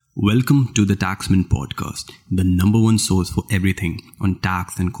Welcome to the Taxman Podcast, the number one source for everything on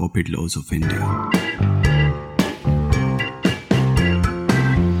tax and corporate laws of India.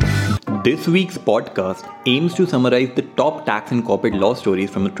 This week's podcast aims to summarize the top tax and corporate law stories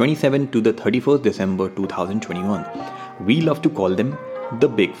from the 27th to the 31st December 2021. We love to call them the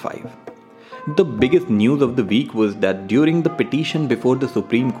Big Five. The biggest news of the week was that during the petition before the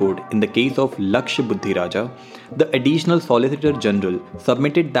Supreme Court in the case of Lakshya Buddhiraja, the Additional Solicitor General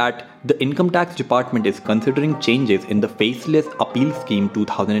submitted that the Income Tax Department is considering changes in the Faceless Appeal Scheme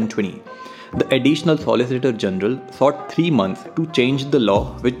 2020. The Additional Solicitor General sought 3 months to change the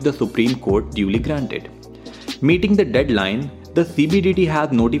law, which the Supreme Court duly granted. Meeting the deadline, the CBDT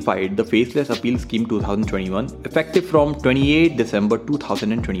has notified the Faceless Appeal Scheme 2021 effective from 28 December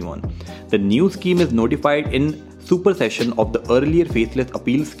 2021. The new scheme is notified in supersession of the earlier Faceless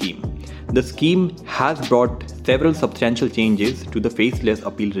Appeal Scheme. The scheme has brought several substantial changes to the Faceless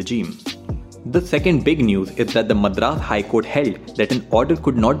Appeal regime. The second big news is that the Madras High Court held that an order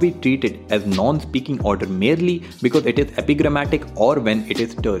could not be treated as non-speaking order merely because it is epigrammatic or when it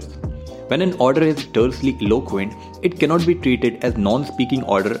is terse. When an order is tersely eloquent, it cannot be treated as non-speaking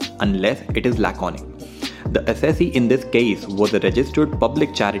order unless it is laconic. The assessee in this case was a registered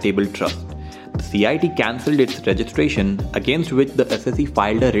public charitable trust. The CIT cancelled its registration, against which the assessee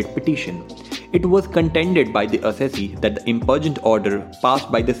filed a writ petition. It was contended by the assessee that the impurgent order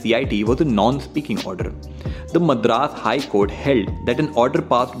passed by the CIT was a non-speaking order. The Madras High Court held that an order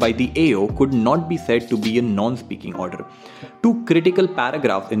passed by the AO could not be said to be a non-speaking order. 2 critical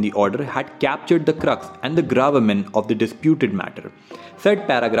paragraphs in the order had captured the crux and the gravamen of the disputed matter. Said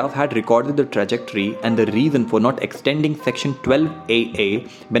paragraph had recorded the trajectory and the reason for not extending Section 12AA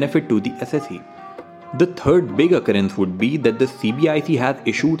benefit to the assessee. The third big occurrence would be that the CBIC has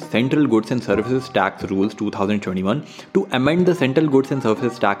issued Central Goods and Services Tax Rules 2021 to amend the Central Goods and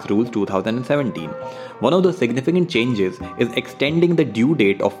Services Tax Rules 2017. One of the significant changes is extending the due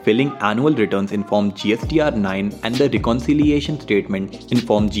date of filling annual returns in Form GSTR 9 and the reconciliation statement in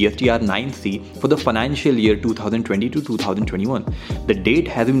Form GSTR 9C for the financial year 2020 to 2021. The date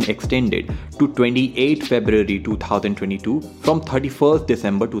has been extended to 28 February 2022 from 31st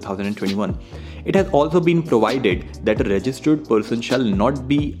December 2021. It has also been provided that a registered person shall not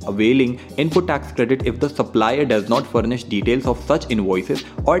be availing input tax credit if the supplier does not furnish details of such invoices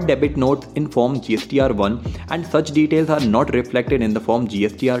or debit notes in Form GSTR 1 and such details are not reflected in the Form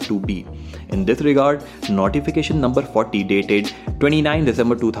GSTR 2B. In this regard, notification number 40 dated 29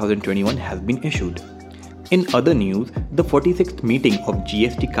 December 2021 has been issued. In other news, the 46th meeting of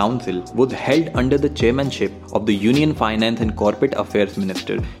GST Council was held under the chairmanship of the Union Finance and Corporate Affairs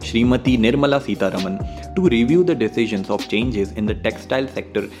Minister Srimati Nirmala Sitharaman to review the decisions of changes in the textile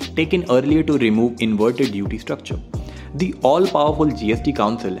sector taken earlier to remove inverted duty structure. The all-powerful GST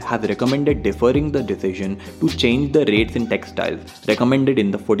Council has recommended deferring the decision to change the rates in textiles recommended in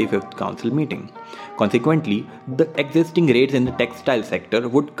the 45th Council meeting. Consequently, the existing rates in the textile sector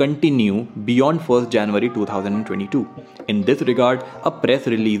would continue beyond 1st January 2022. In this regard, a press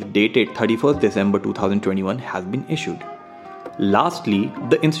release dated 31st December 2021 has been issued. Lastly,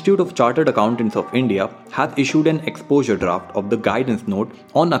 the Institute of Chartered Accountants of India has issued an exposure draft of the guidance note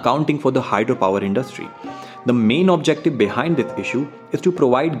on accounting for the hydropower industry. The main objective behind this issue is to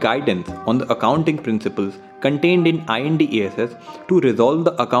provide guidance on the accounting principles contained in IND AS to resolve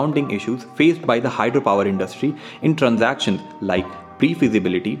the accounting issues faced by the hydropower industry in transactions like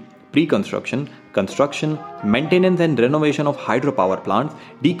pre-feasibility, pre-construction, construction, maintenance and renovation of hydropower plants,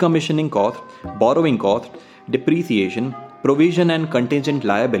 decommissioning costs, borrowing costs, depreciation, provision and contingent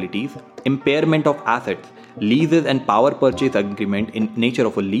liabilities, impairment of assets, leases and power purchase agreement in nature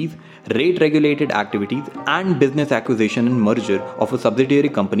of a lease, rate-regulated activities, and business acquisition and merger of a subsidiary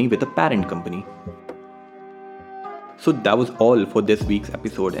company with a parent company. So that was all for this week's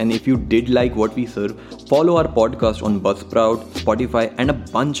episode, and if you did like what we serve, follow our podcast on Buzzsprout, Spotify, and a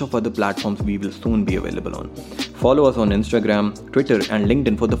bunch of other platforms we will soon be available on. Follow us on Instagram, Twitter, and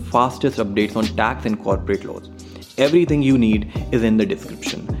LinkedIn for the fastest updates on tax and corporate laws. Everything you need is in the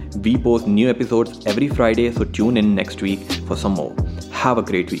description. We post new episodes every Friday, so tune in next week for some more. Have a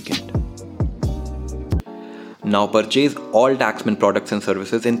great weekend. Now purchase all Taxman products and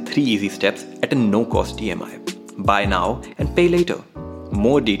services in 3 easy steps at a no-cost EMI. Buy now and pay later.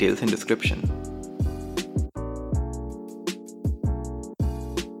 More details in description.